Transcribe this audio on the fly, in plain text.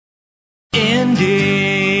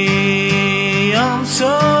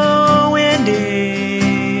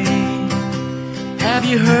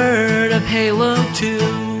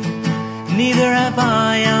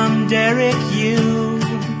Derek, you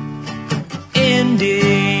indie.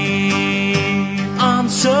 I'm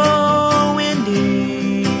so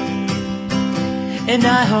indie, and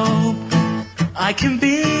I hope I can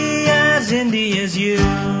be as indie as you.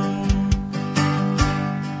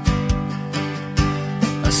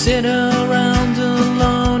 I sit around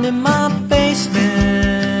alone in my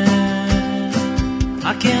basement.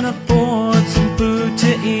 I can't afford some food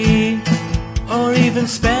to eat, or even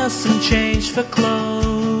spare some change for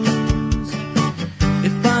clothes.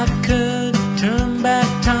 If I could turn back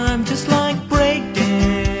time just like Braid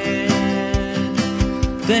did,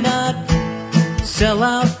 then I'd sell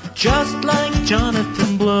out just like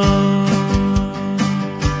Jonathan Blow.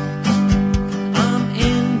 I'm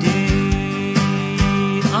indie,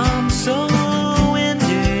 I'm so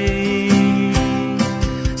indie.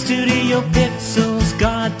 Studio Pixel's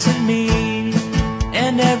God to me,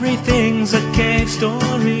 and everything's a cave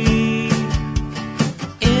story.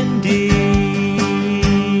 Indie,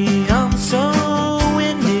 I'm so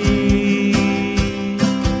indie,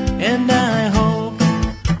 and I hope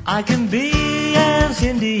I can be as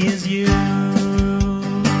indie as you.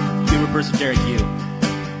 Viewer person Derek, you.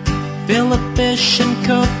 Phillip and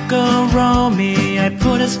Kokoromi, I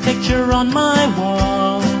put his picture on my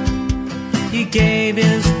wall. He gave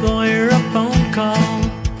his lawyer a phone call.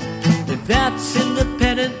 If that's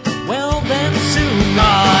independent, well then sue me.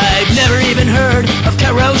 I've never even heard of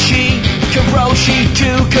Karoshi. Karoshi to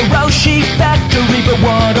Karoshi Factory, but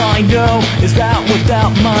what I know is that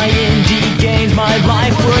without my indie games, my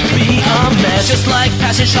life would be a mess. Just like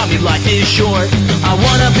Passage taught me life is short, I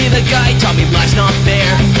wanna be the guy taught me life's not fair.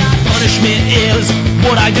 Punishment is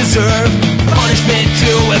what I deserve. Punishment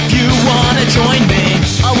too if you wanna join me.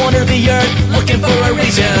 I wander the earth looking for a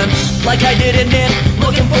reason, like I did in it,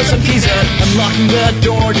 looking for some keys. I'm locking the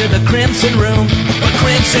door to the Crimson Room, a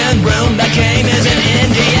Crimson Room that game isn't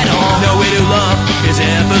indie at all. No way to love is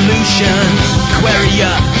evolution.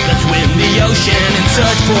 Aquaria, let's swim the ocean in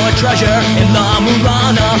search for treasure in La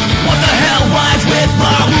Mulana. What the hell rhymes with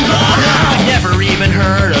La Mulana? I've never even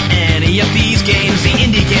heard of any of these games. The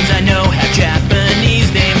indie games I know have Japanese